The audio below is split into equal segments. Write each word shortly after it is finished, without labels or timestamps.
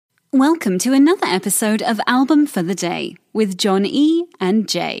Welcome to another episode of Album for the Day with John E. and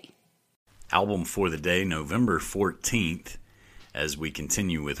Jay. Album for the Day, November 14th, as we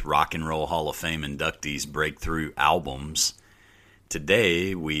continue with Rock and Roll Hall of Fame inductees breakthrough albums.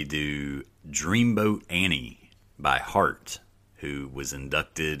 Today we do Dreamboat Annie by Heart, who was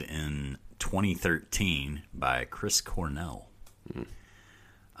inducted in 2013 by Chris Cornell.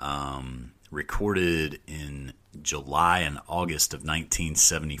 Recorded in July and August of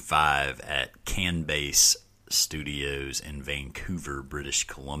 1975 at Canbase Studios in Vancouver, British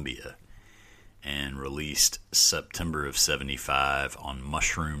Columbia, and released September of 75 on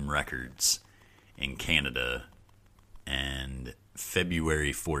Mushroom Records in Canada, and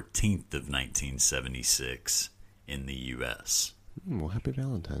February 14th of 1976 in the U.S. Well, happy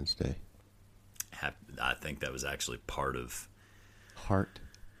Valentine's Day. I think that was actually part of Heart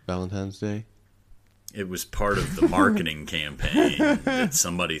Valentine's Day. It was part of the marketing campaign that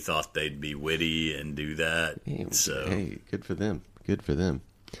somebody thought they'd be witty and do that. Hey, good for them. Good for them.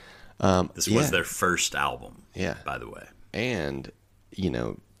 This was their first album, by the way. And,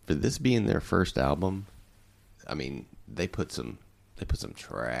 for this being their first album, I mean, they put some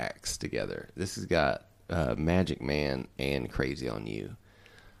tracks together. This has got Magic Man and Crazy on You.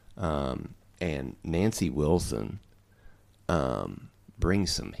 And Nancy Wilson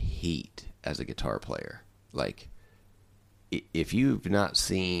brings some heat as a guitar player. Like, if you've not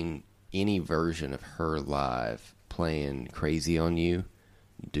seen any version of her live playing Crazy on You,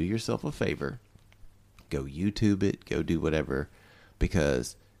 do yourself a favor. Go YouTube it. Go do whatever.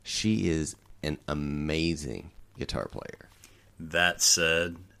 Because she is an amazing guitar player. That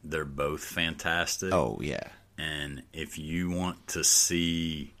said, they're both fantastic. Oh, yeah. And if you want to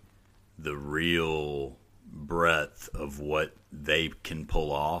see the real breadth of what they can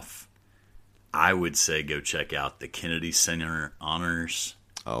pull off, I would say go check out the Kennedy Center Honors.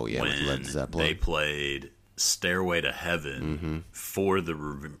 Oh, yeah, with Led Zeppelin. They played Stairway to Heaven for the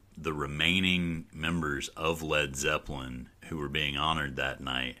remaining members of Led Zeppelin who were being honored that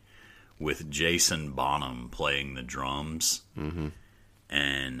night, with Jason Bonham playing the drums.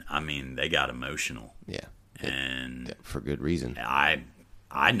 And, I mean, they got emotional. Yeah. And for good reason.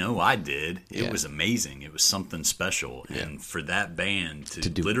 I know I did. It was amazing. It was something special. Yeah. And for that band to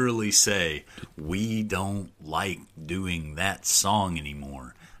literally say, we don't like doing that song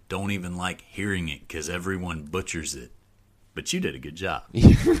anymore, don't even like hearing it because everyone butchers it. But you did a good job.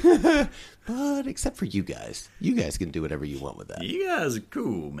 But except for you guys. You guys can do whatever you want with that. You guys are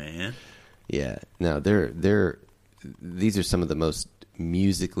cool, man. Yeah. No, these are some of the most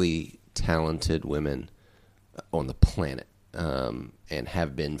musically talented women on the planet. And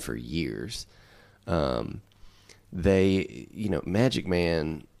have been for years. Magic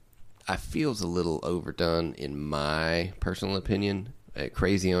Man, I feel is a little overdone in my personal opinion.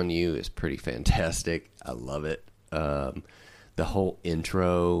 Crazy on You is pretty fantastic. I love it. The whole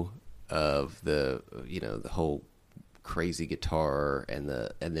intro of the whole crazy guitar and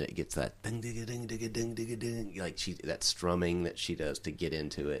then it gets that ding ding ding ding ding ding ding, like that strumming that she does to get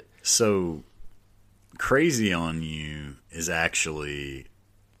into it. So Crazy on You is actually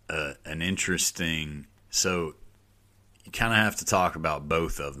an interesting... So you kind of have to talk about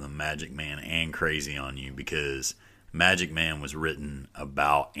both of them, Magic Man and Crazy on You, because Magic Man was written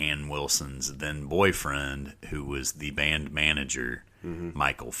about Ann Wilson's then boyfriend, who was the band manager,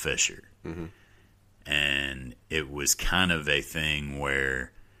 Michael Fisher. And it was kind of a thing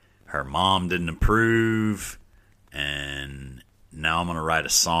where her mom didn't approve, and now I'm going to write a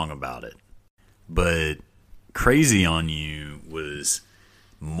song about it. But Crazy on You was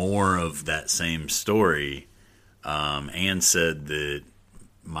more of that same story. Ann said that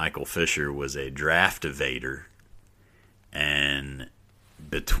Michael Fisher was a draft evader, and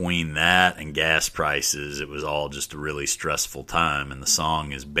between that and gas prices, it was all just a really stressful time. And the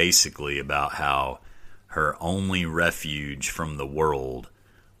song is basically about how her only refuge from the world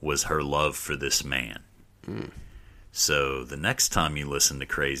was her love for this man. So the next time you listen to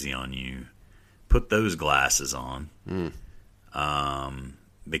Crazy on You, put those glasses on,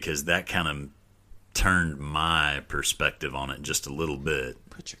 because that kind of turned my perspective on it just a little bit.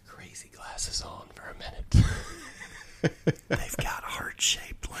 Put your crazy glasses on for a minute. They've got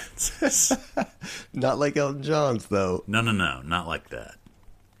heart-shaped lenses. Not like Elton John's, though. No, not like that.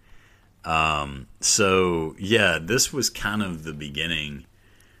 So, yeah, this was kind of the beginning.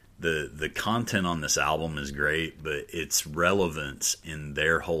 The content on this album is great, but its relevance in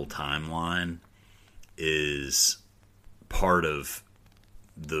their whole timeline is part of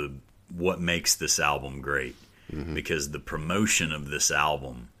what makes this album great. Because the promotion of this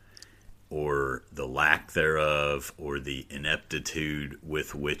album or the lack thereof, or the ineptitude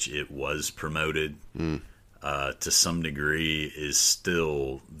with which it was promoted, to some degree, is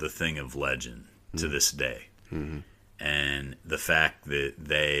still the thing of legend to this day. Mm-hmm. And the fact that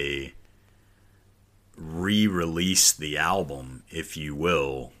they re-released the album, if you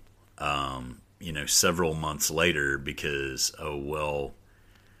will, several months later because,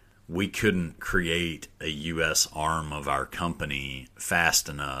 we couldn't create a U.S. arm of our company fast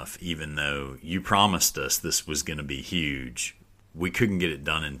enough, even though you promised us this was going to be huge. We couldn't get it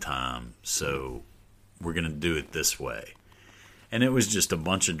done in time, so we're going to do it this way. And it was just a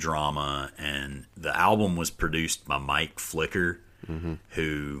bunch of drama, and the album was produced by Mike Flicker,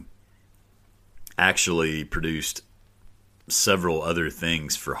 who actually produced several other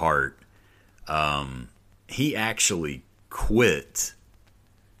things for Heart. He actually quit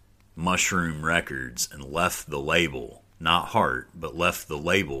Mushroom Records and left the label, not Heart, but left the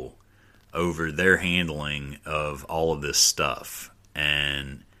label over their handling of all of this stuff.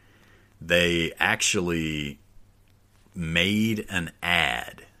 And they actually made an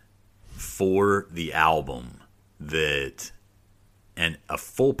ad for the album and a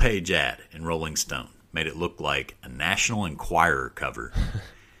full page ad in Rolling Stone, made it look like a National Enquirer cover,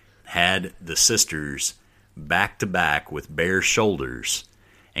 had the sisters back to back with bare shoulders,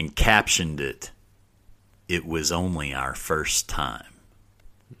 and captioned it, "It was only our first time."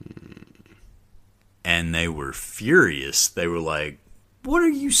 And they were furious. They were like, "What are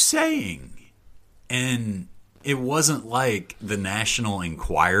you saying?" And it wasn't like the National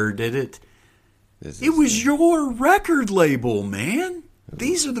Enquirer did it. It was your record label, man.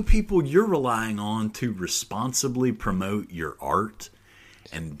 These are the people you're relying on to responsibly promote your art.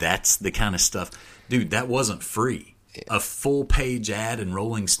 And that's the kind of stuff. Dude, that wasn't free. A full page ad in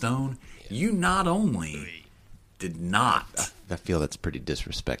Rolling Stone. You not only did not. I feel that's pretty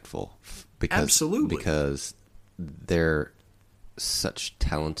disrespectful. Absolutely. Because they're such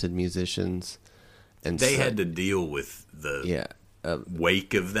talented musicians. And they had to deal with the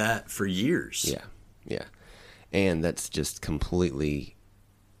wake of that for years. Yeah. And that's just completely,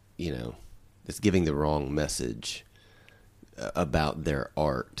 it's giving the wrong message about their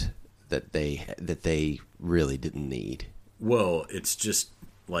art that they really didn't need. Well, it's just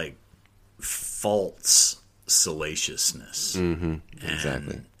like false salaciousness. Mm-hmm.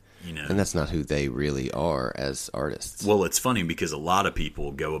 Exactly. And that's not who they really are as artists. Well, it's funny because a lot of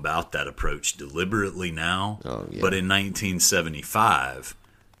people go about that approach deliberately now. Oh, yeah. But in 1975,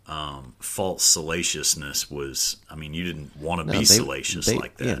 false salaciousness was, you didn't want to be salacious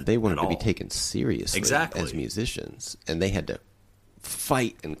like that. Yeah, they wanted to be taken seriously exactly. as musicians. And they had to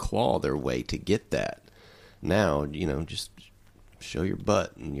fight and claw their way to get that. Now, just show your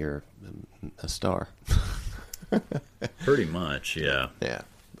butt and you're a star. Pretty much, yeah. Yeah.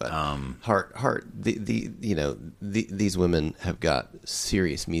 But Heart, these women have got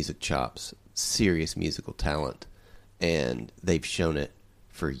serious music chops, serious musical talent, and they've shown it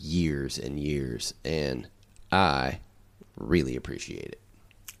for years and years, and I really appreciate it.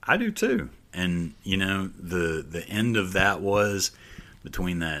 I do too. And the end of that was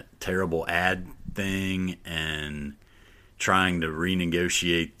between that terrible ad thing and trying to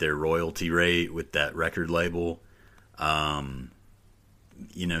renegotiate their royalty rate with that record label.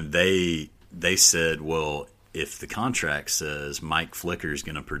 They said, well, if the contract says Mike Flicker's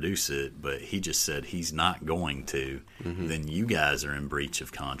going to produce it, but he just said he's not going to, then you guys are in breach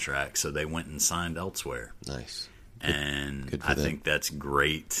of contract. So they went and signed elsewhere. Nice. Good I think that's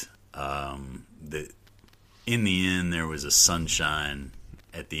great. That in the end, there was a sunshine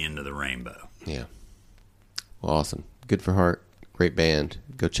at the end of the rainbow. Yeah. Well, awesome. Good for Heart. Great band.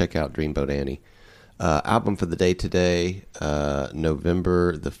 Go check out Dreamboat Annie. Album for the day today,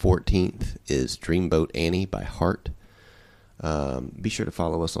 November the 14th, is Dreamboat Annie by Heart. Be sure to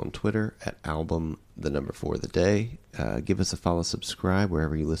follow us on Twitter at album4theday. Give us a follow, subscribe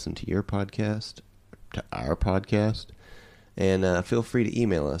wherever you listen to your podcast, to our podcast. And feel free to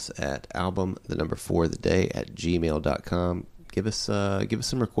email us at album4theday@gmail.com. Give us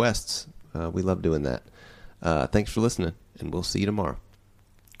some requests. We love doing that. Thanks for listening, and we'll see you tomorrow.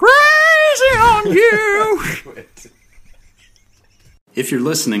 Crazy on you! If you're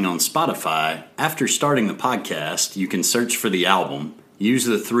listening on Spotify, after starting the podcast, you can search for the album, use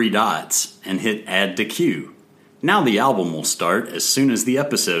the 3 dots, and hit Add to Queue. Now the album will start as soon as the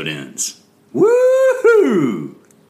episode ends. Woohoo!